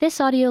This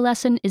audio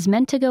lesson is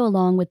meant to go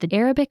along with the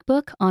Arabic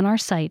book on our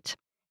site.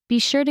 Be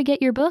sure to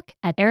get your book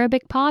at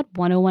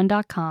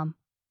ArabicPod101.com.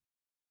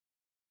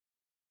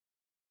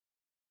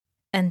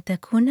 أن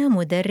تكون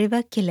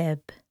مدرب كلاب.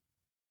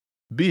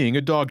 Being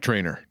a dog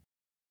trainer.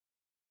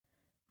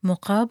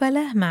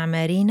 مقابلة مع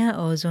مارينا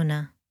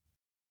أوزونا.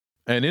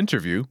 An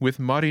interview with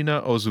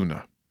Marina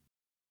Ozuna.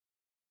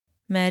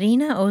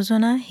 مارينا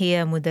أوزونا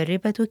هي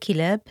مدربة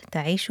كلاب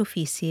تعيش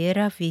في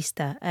سييرا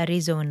فيستا،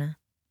 أريزونا.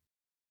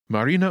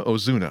 Marina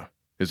Ozuna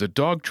is a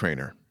dog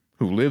trainer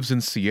who lives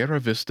in Sierra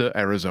Vista,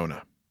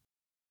 Arizona.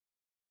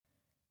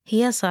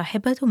 هي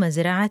صاحبة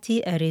مزرعة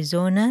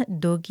أريزونا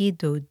دوغي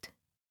دود.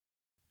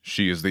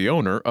 She is the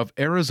owner of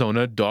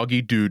Arizona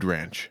Doggy Dude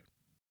Ranch.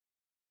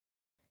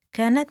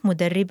 كانت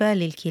مدربة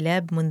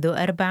للكلاب منذ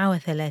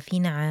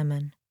 34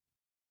 عاماً.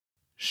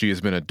 She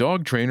has been a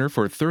dog trainer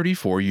for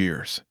 34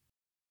 years.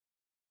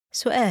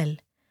 سؤال: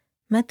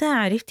 متى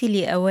عرفت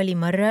لأول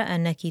مرة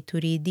أنك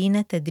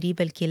تريدين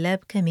تدريب الكلاب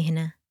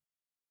كمهنة؟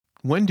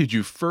 When did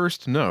you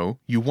first know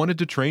you wanted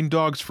to train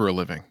dogs for a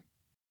living?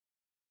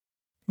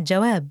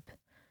 جواب: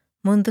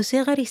 منذ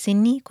صغر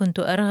سني كنت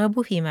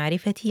أرغب في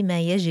معرفة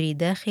ما يجري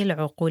داخل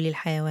عقول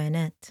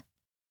الحيوانات.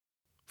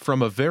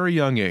 From a very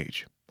young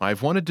age,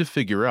 I've wanted to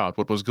figure out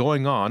what was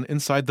going on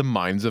inside the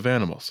minds of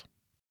animals.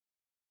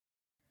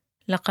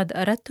 لقد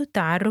أردت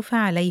التعرف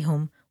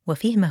عليهم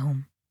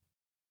وفهمهم.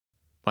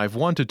 I've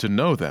wanted to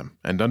know them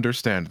and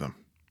understand them.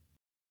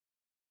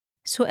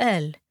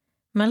 سؤال: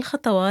 ما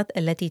الخطوات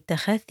التي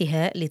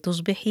اتخذتها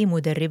لتصبحي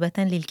مدربة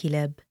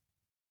للكلاب؟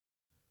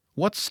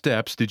 What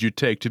steps did you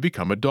take to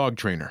become a dog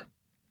trainer?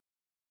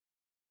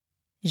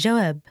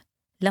 جواب: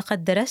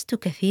 لقد درست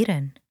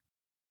كثيراً.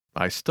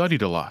 I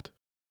studied a lot.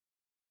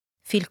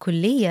 في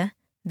الكلية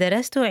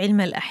درست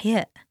علم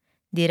الأحياء،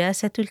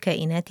 دراسة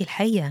الكائنات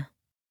الحية.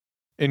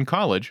 In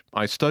college,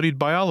 I studied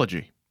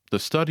biology, the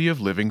study of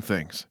living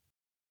things.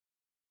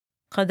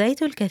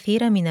 قضيت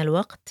الكثير من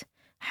الوقت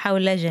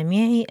حول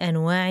جميع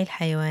أنواع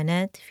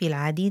الحيوانات في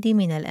العديد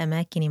من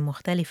الأماكن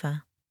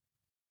المختلفة.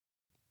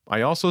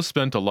 I also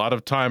spent a lot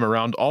of time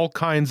around all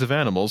kinds of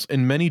animals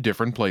in many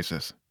different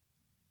places.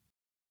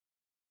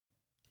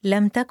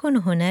 لم تكن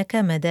هناك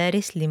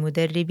مدارس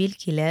لمدربي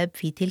الكلاب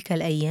في تلك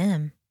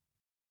الأيام.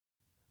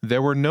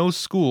 There were no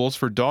schools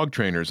for dog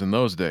trainers in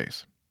those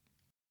days.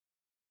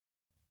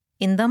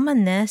 انضم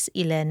الناس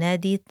إلى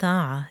نادي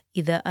طاعة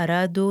إذا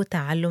أرادوا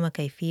تعلم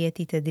كيفية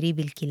تدريب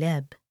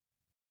الكلاب.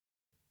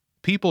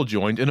 People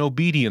joined an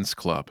obedience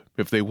club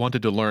if they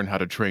wanted to learn how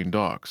to train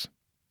dogs.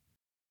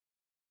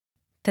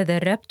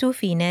 تدربت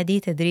في نادي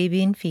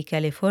تدريب في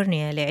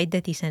كاليفورنيا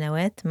لعدة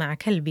سنوات مع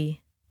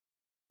كلبي.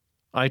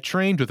 I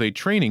trained with a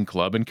training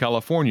club in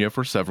California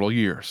for several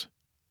years,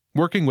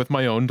 working with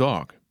my own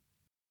dog.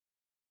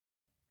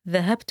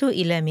 ذهبت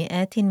إلى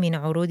مئات من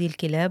عروض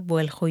الكلاب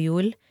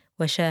والخيول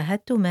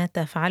وشاهدت ما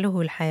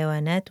تفعله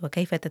الحيوانات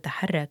وكيف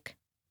تتحرك.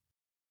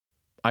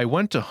 I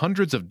went to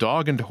hundreds of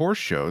dog and horse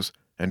shows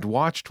and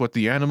watched what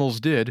the animals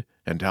did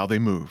and how they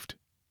moved.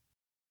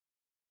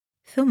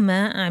 ثم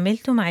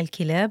عملت مع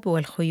الكلاب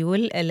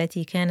والخيول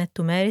التي كانت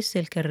تمارس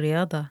تلك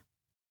الرياضة.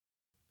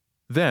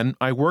 Then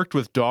I worked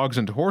with dogs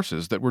and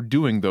horses that were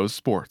doing those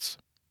sports.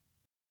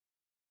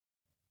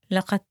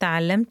 لقد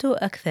تعلمت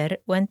أكثر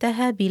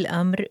وانتهى بي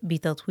الأمر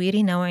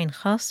بتطوير نوع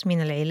خاص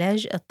من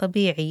العلاج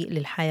الطبيعي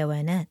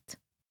للحيوانات.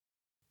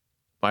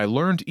 I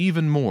learned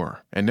even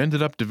more and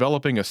ended up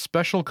developing a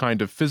special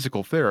kind of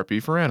physical therapy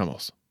for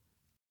animals.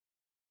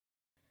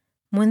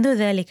 منذ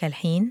ذلك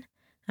الحين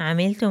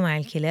عملت مع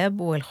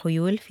الكلاب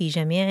والخيول في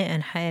جميع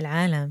أنحاء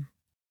العالم.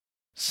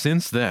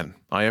 Since then,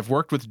 I have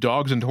worked with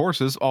dogs and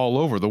horses all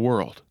over the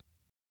world.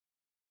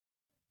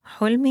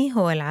 حلمي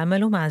هو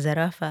العمل مع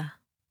زرافة.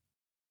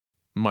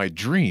 My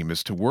dream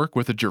is to work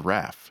with a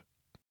giraffe.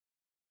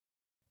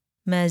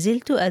 ما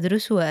زلت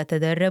أدرس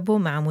وأتدرب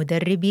مع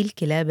مدربي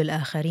الكلاب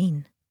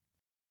الآخرين.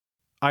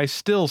 I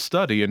still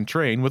study and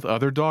train with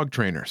other dog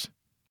trainers.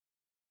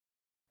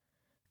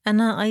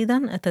 أنا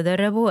أيضاً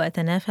أتدرب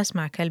وأتنافس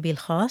مع كلبي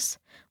الخاص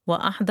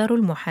وأحضر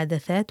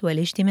المحادثات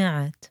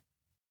والاجتماعات.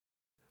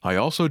 I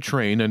also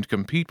train and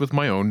compete with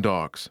my own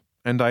dogs,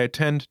 and I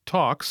attend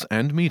talks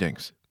and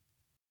meetings.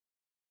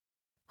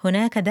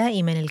 هناك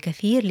دائماً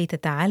الكثير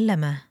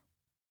لتتعلمه.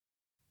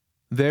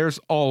 There's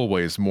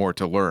always more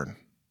to learn.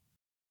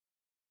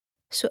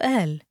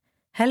 سؤال: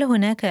 هل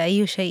هناك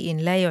أي شيء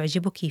لا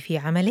يعجبك في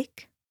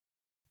عملك؟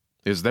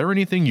 Is there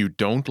anything you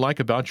don't like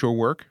about your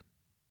work?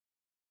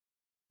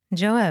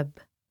 جواب: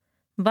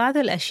 بعض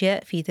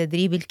الأشياء في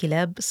تدريب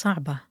الكلاب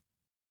صعبة.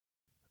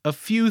 A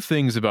few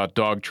things about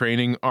dog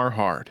training are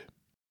hard.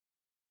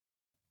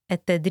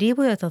 التدريب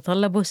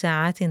يتطلب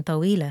ساعات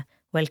طويلة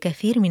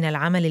والكثير من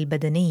العمل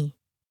البدني.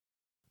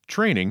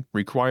 Training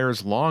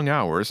requires long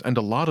hours and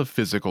a lot of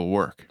physical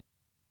work.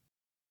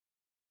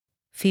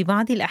 في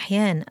بعض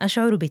الأحيان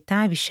أشعر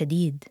بالتعب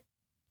الشديد.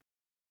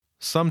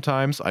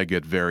 Sometimes I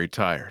get very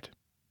tired.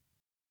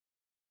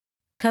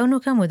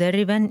 كونك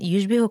مدرباً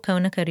يشبه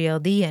كونك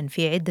رياضياً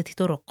في عدة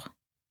طرق.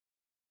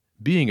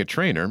 Being a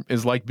trainer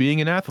is like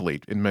being an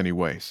athlete in many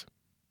ways.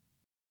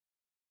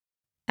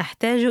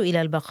 أحتاج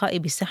إلى البقاء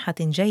بصحة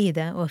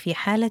جيدة وفي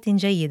حالة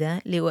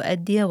جيدة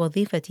لأؤدي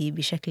وظيفتي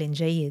بشكل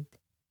جيد.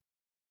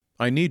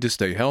 I need to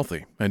stay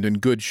healthy and in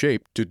good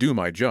shape to do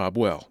my job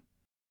well.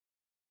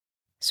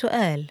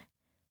 سؤال: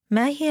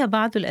 ما هي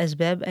بعض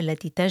الأسباب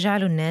التي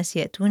تجعل الناس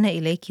يأتون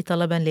إليك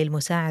طلباً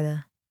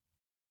للمساعدة؟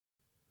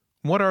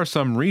 What are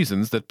some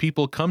reasons that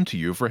people come to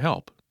you for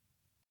help?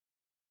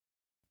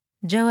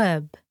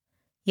 جواب: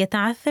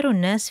 يتعثر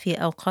الناس في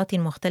أوقات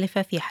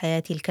مختلفة في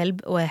حياة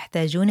الكلب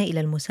ويحتاجون إلى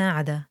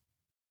المساعدة.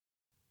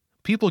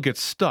 People get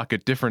stuck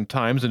at different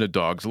times in a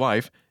dog's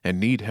life and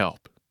need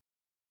help.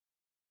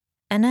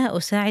 أنا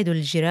أساعد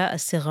الجراء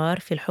الصغار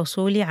في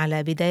الحصول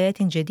على بداية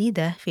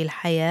جديدة في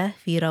الحياة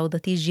في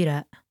روضة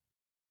الجراء.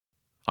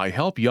 I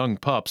help young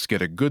pups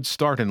get a good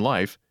start in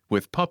life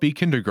with puppy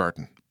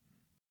kindergarten.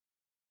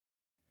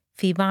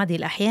 في بعض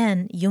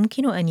الأحيان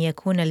يمكن أن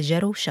يكون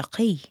الجرو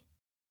شقي.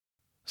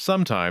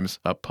 Sometimes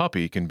a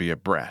puppy can be a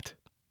brat.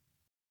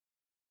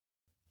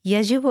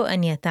 يجب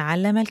أن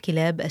يتعلم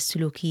الكلاب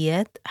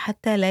السلوكيات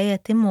حتى لا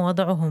يتم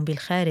وضعهم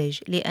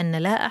بالخارج لأن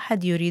لا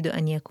أحد يريد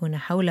أن يكون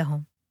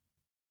حولهم.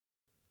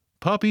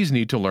 Puppies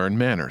need to learn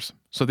manners,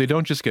 so they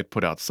don't just get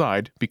put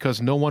outside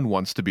because no one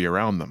wants to be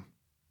around them.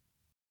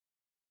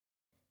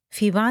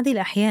 في بعض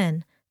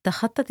الأحيان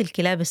تخطت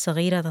الكلاب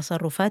الصغيرة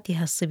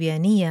تصرفاتها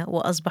الصبيانية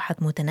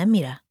وأصبحت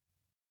متنمرة.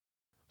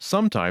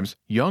 Sometimes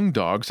young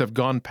dogs have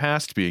gone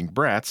past being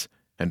brats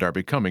and are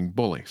becoming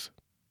bullies.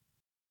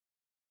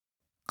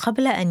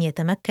 قبل أن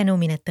يتمكنوا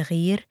من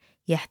التغيير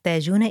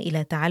يحتاجون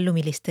إلى تعلم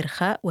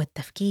الاسترخاء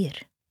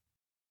والتفكير.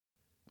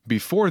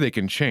 Before they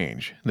can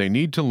change, they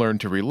need to learn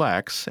to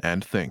relax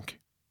and think.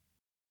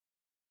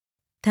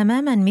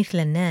 تماماً مثل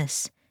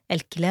الناس،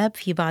 الكلاب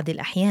في بعض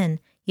الأحيان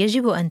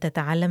يجب أن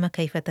تتعلم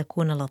كيف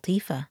تكون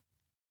لطيفة.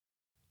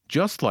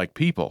 Just like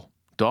people,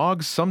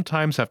 dogs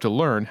sometimes have to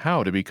learn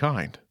how to be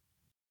kind.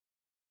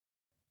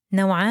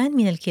 نوعان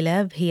من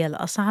الكلاب هي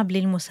الأصعب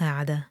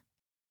للمساعدة.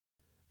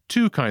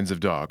 Two kinds of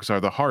dogs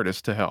are the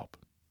hardest to help.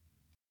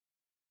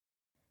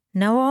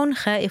 نوع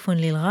خائف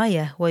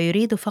للغاية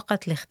ويريد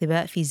فقط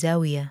الاختباء في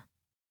زاوية.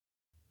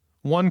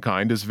 One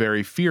kind is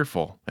very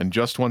fearful and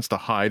just wants to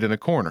hide in a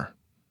corner.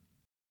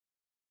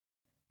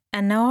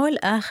 النوع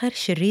الآخر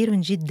شرير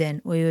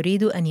جداً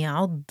ويريد أن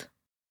يعض.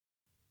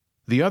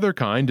 The other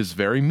kind is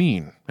very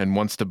mean and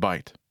wants to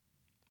bite.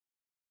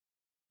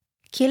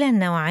 كلا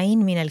النوعين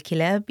من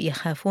الكلاب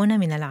يخافون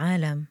من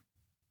العالم.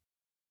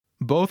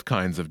 Both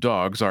kinds of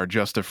dogs are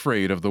just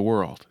afraid of the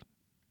world.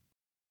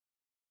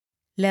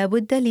 لا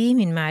بد لي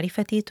من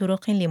معرفة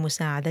طرق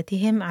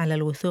لمساعدتهم على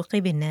الوثوق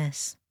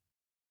بالناس.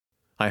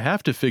 I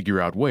have to figure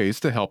out ways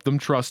to help them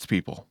trust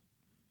people.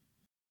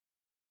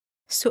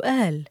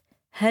 سؤال: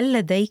 هل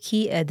لديك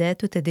أداة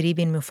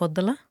تدريب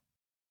مفضلة؟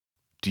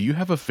 Do you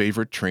have a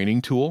favorite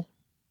training tool?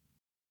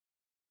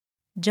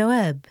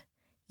 جواب: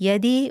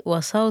 يدي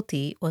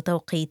وصوتي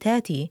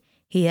وتوقيتاتي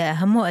هي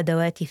أهم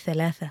أدواتي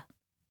الثلاثة.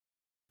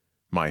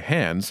 My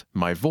hands,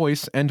 my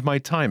voice, and my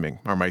timing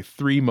are my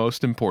three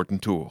most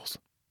important tools.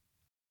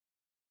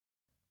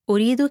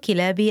 أريد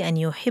كلابي أن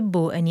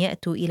يحبوا أن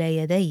يأتوا إلى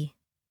يدي.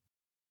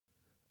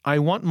 I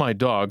want my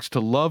dogs to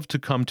love to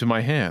come to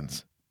my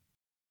hands.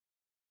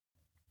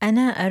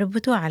 أنا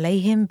أربط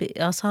عليهم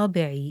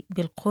بأصابعي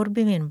بالقرب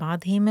من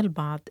بعضهم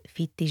البعض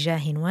في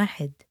اتجاه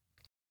واحد.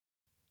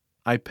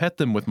 I pet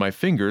them with my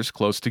fingers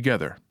close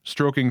together,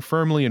 stroking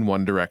firmly in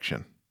one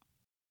direction.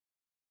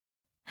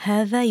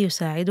 هذا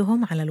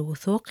يساعدهم على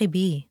الوثوق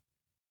بي.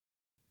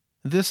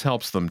 This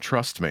helps them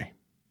trust me.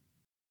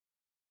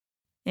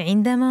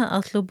 عندما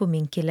أطلب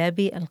من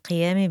كلابي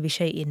القيام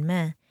بشيء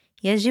ما،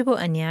 يجب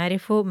أن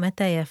يعرفوا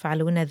متى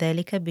يفعلون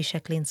ذلك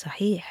بشكل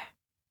صحيح.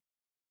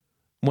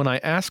 When I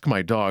ask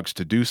my dogs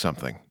to do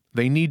something,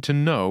 they need to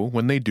know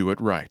when they do it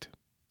right.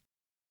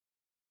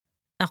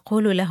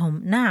 أقول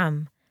لهم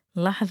نعم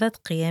لحظة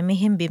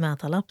قيامهم بما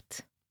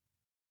طلبت.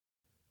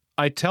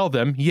 I tell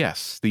them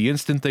yes the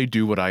instant they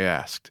do what I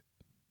asked.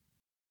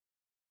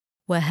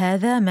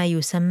 وهذا ما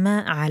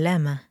يسمى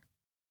علامة.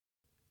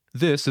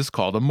 This is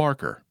called a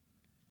marker.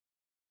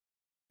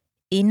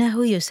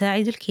 إنه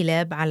يساعد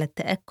الكلاب على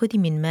التأكد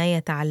من ما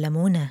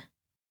يتعلمونه.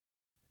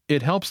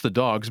 It helps the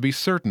dogs be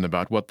certain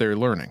about what they're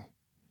learning.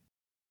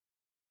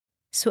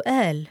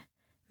 سؤال: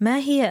 ما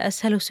هي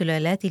أسهل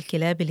سلالات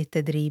الكلاب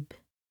للتدريب؟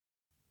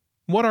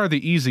 What are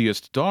the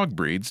easiest dog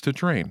breeds to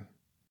train?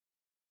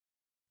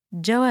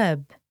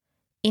 جواب: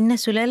 إن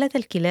سلالة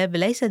الكلاب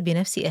ليست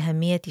بنفس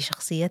أهمية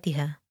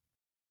شخصيتها.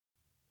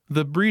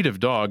 The breed of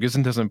dog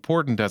isn't as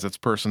important as its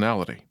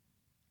personality.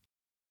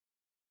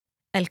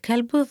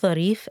 الكلب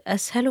الظريف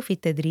أسهل في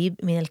التدريب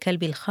من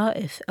الكلب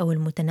الخائف أو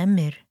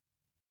المتنمر.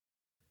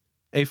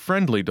 A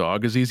friendly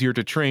dog is easier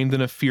to train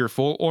than a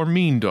fearful or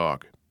mean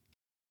dog.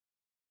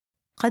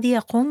 قد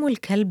يقوم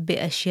الكلب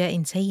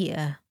بأشياء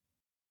سيئة.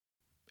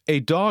 A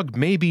dog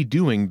may be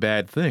doing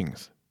bad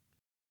things.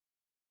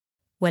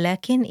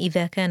 ولكن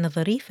إذا كان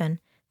ظريفاً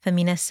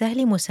فمن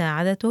السهل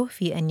مساعدته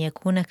في أن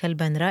يكون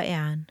كلباً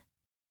رائعاً.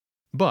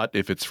 But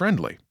if it's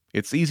friendly,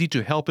 it's easy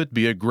to help it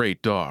be a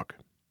great dog.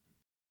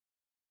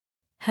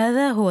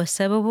 هذا هو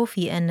السبب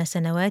في أن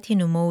سنوات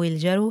نمو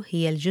الجرو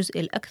هي الجزء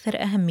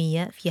الأكثر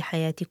أهمية في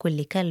حياة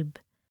كل كلب.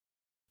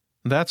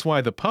 That's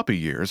why the puppy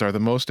years are the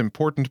most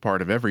important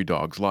part of every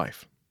dog's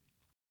life.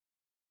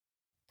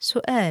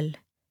 سؤال: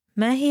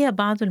 ما هي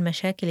بعض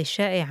المشاكل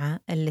الشائعة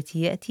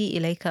التي يأتي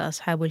إليك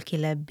أصحاب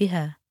الكلاب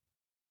بها؟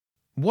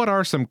 What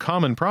are some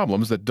common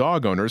problems that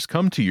dog owners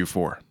come to you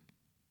for?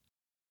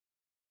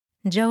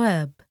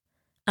 جواب: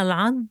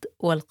 العض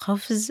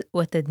والقفز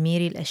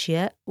وتدمير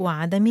الأشياء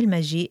وعدم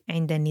المجيء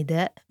عند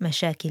النداء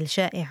مشاكل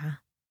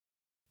شائعة.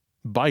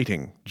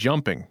 Biting,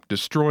 jumping,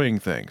 destroying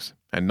things,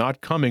 and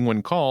not coming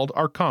when called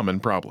are common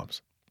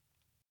problems.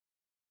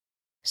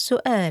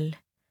 سؤال: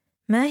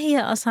 ما هي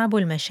أصعب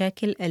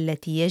المشاكل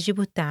التي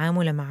يجب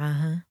التعامل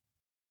معها؟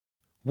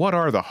 What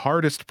are the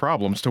hardest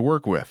problems to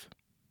work with?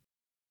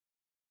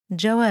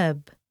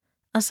 جواب: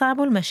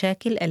 أصعب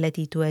المشاكل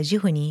التي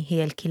تواجهني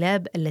هي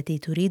الكلاب التي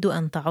تريد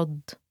أن تعض.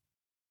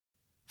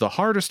 The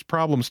hardest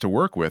problems to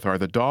work with are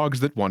the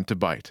dogs that want to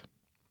bite.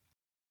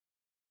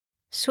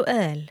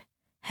 سؤال: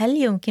 هل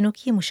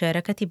يمكنك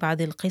مشاركة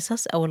بعض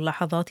القصص أو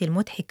اللحظات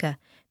المضحكة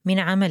من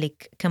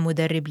عملك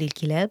كمدرب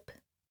للكلاب؟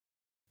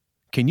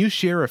 Can you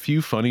share a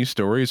few funny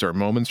stories or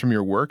moments from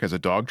your work as a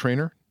dog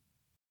trainer?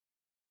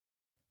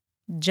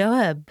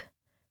 جواب: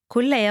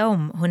 كل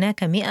يوم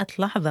هناك 100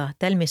 لحظة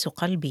تلمس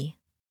قلبي.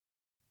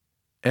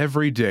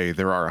 Every day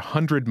there are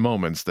 100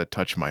 moments that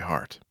touch my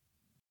heart.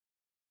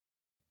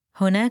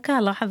 هناك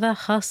لحظة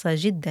خاصة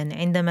جداً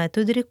عندما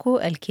تدرك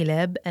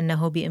الكلاب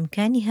أنه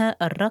بإمكانها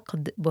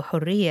الركض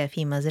بحرية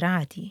في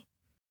مزرعتي.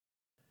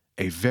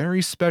 A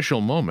very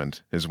special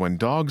moment is when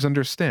dogs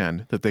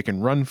understand that they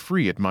can run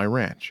free at my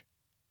ranch.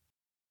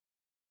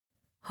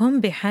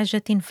 هم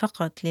بحاجة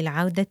فقط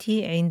للعودة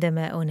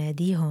عندما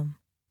أناديهم.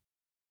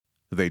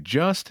 They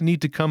just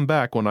need to come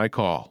back when I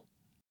call.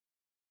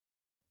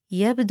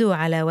 يبدو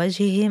على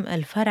وجههم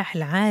الفرح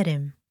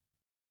العارم.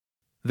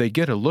 They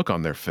get a look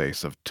on their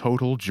face of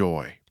total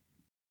joy.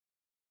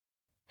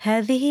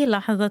 هذه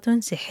لحظة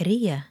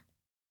سحرية.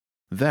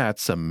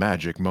 That's a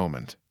magic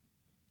moment.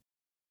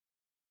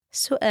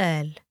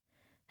 سؤال: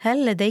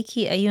 هل لديك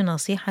أي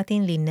نصيحة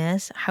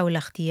للناس حول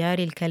اختيار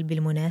الكلب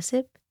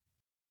المناسب؟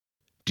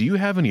 Do you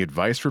have any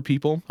advice for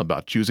people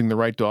about choosing the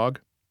right dog?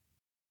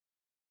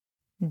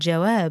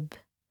 جواب: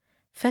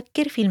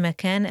 فكر في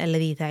المكان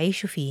الذي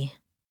تعيش فيه.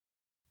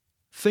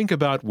 Think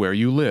about where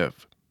you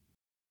live.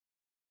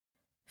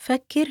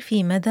 فكر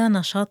في مدى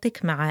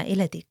نشاطك مع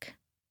عائلتك.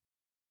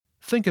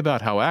 Think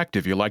about how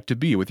active you like to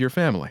be with your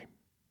family.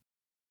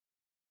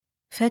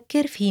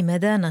 فكر في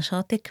مدى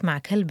نشاطك مع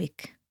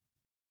كلبك.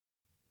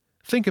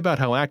 Think about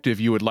how active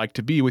you would like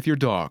to be with your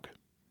dog.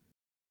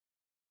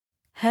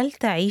 هل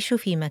تعيش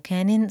في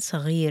مكان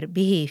صغير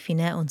به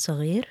فناء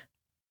صغير؟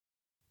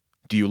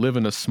 Do you live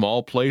in a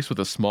small place with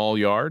a small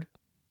yard?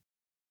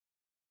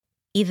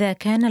 إذا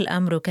كان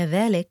الأمر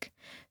كذلك،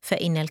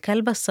 فإن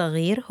الكلب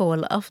الصغير هو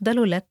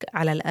الأفضل لك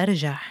على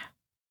الأرجح.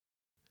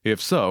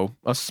 If so,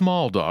 a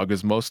small dog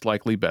is most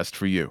likely best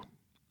for you.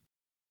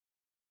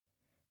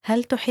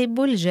 هل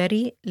تحب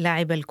الجري،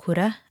 لعب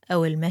الكرة،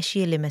 أو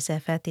المشي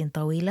لمسافات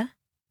طويلة؟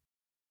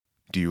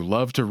 Do you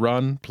love to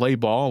run, play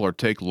ball, or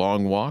take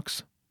long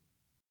walks?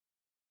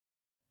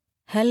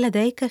 هل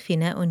لديك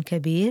فناء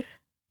كبير؟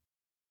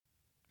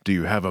 Do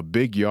you have a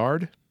big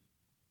yard?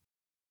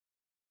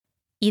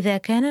 إذا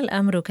كان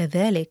الأمر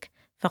كذلك،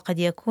 فقد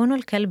يكون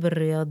الكلب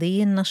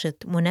الرياضي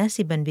النشط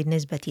مناسباً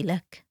بالنسبة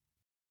لك.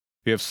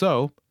 If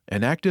so,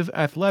 an active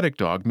athletic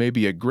dog may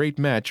be a great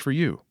match for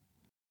you.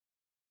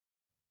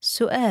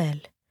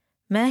 سؤال: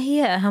 ما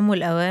هي أهم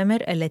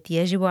الأوامر التي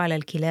يجب على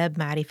الكلاب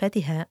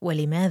معرفتها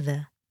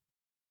ولماذا؟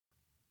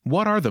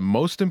 What are the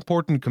most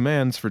important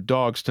commands for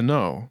dogs to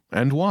know,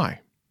 and why?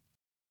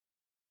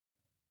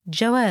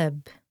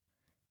 جواب: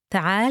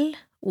 تعال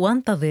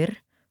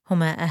وانتظر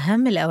هما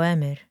أهم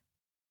الأوامر.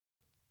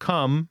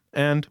 Come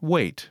and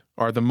wait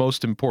are the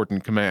most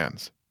important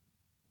commands.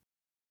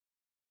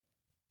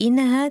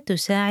 إنها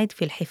تساعد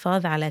في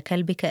الحفاظ على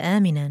كلبك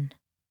آمناً.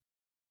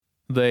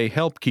 They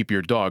help keep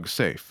your dog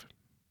safe.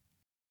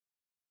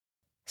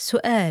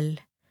 سؤال: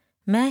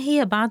 ما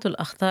هي بعض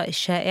الأخطاء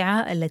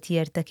الشائعة التي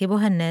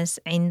يرتكبها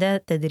الناس عند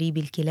تدريب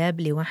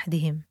الكلاب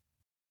لوحدهم؟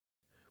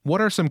 What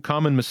are some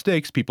common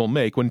mistakes people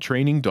make when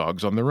training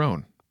dogs on their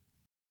own?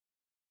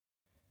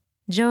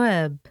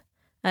 جواب: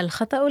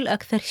 الخطأ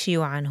الأكثر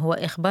شيوعاً هو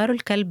إخبار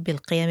الكلب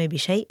بالقيام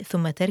بشيء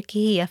ثم تركه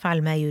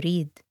يفعل ما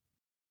يريد.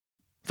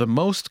 The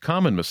most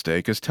common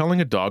mistake is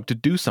telling a dog to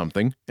do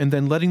something and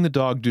then letting the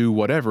dog do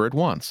whatever it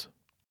wants.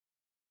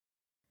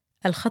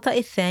 الخطأ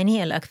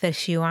الثاني الأكثر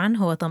شيوعاً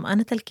هو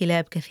طمأنة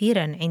الكلاب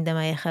كثيراً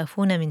عندما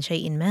يخافون من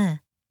شيء ما.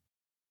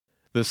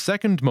 The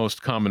second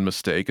most common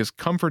mistake is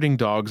comforting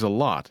dogs a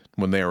lot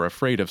when they are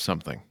afraid of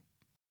something.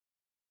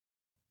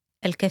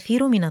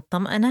 الكثير من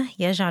الطمأنة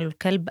يجعل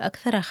الكلب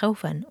أكثر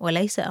خوفاً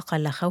وليس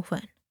أقل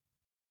خوفاً.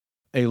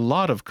 A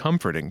lot of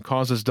comforting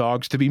causes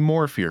dogs to be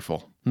more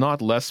fearful,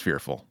 not less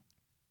fearful.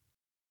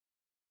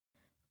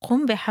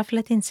 قم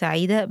بحفلة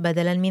سعيدة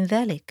بدلاً من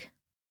ذلك.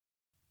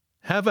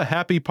 Have a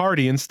happy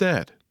party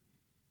instead.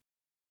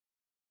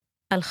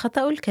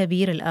 الخطأ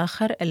الكبير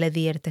الآخر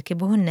الذي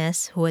يرتكبه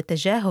الناس هو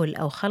تجاهل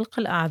أو خلق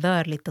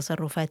الأعذار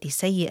للتصرفات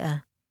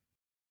السيئة.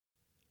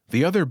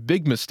 The other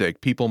big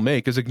mistake people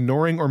make is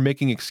ignoring or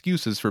making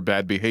excuses for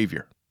bad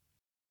behavior.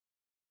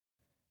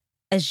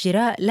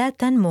 الجراء لا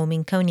تنمو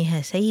من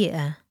كونها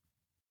سيئة.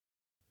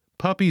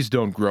 Puppies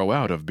don't grow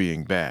out of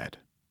being bad.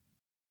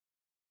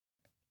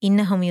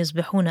 إنهم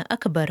يصبحون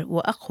أكبر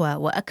وأقوى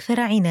وأكثر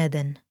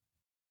عناداً.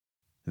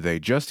 They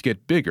just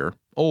get bigger,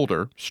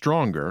 older,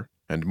 stronger,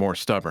 and more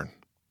stubborn.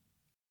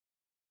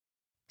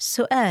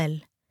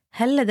 سؤال: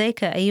 هل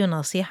لديك أي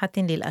نصيحة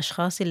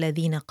للأشخاص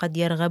الذين قد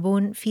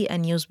يرغبون في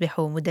أن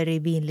يصبحوا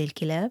مدربين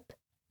للكلاب؟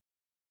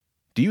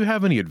 Do you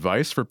have any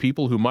advice for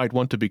people who might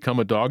want to become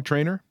a dog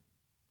trainer?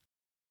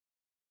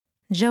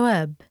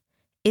 جواب: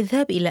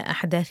 اذهب إلى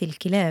أحداث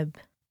الكلاب.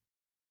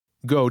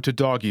 Go to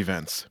dog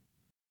events.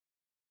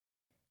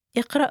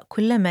 اقرأ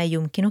كل ما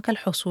يمكنك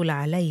الحصول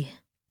عليه.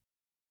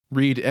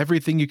 Read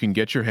everything you can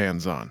get your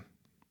hands on.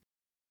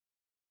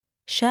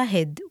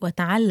 شاهد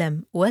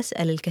وتعلم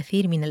واسأل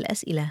الكثير من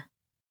الأسئلة.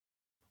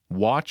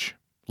 Watch,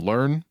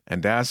 learn,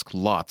 and ask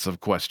lots of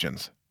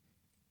questions.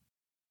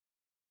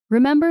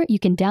 Remember, you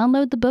can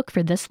download the book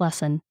for this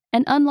lesson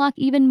and unlock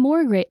even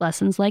more great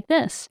lessons like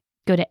this.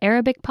 Go to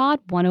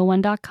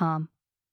ArabicPod101.com.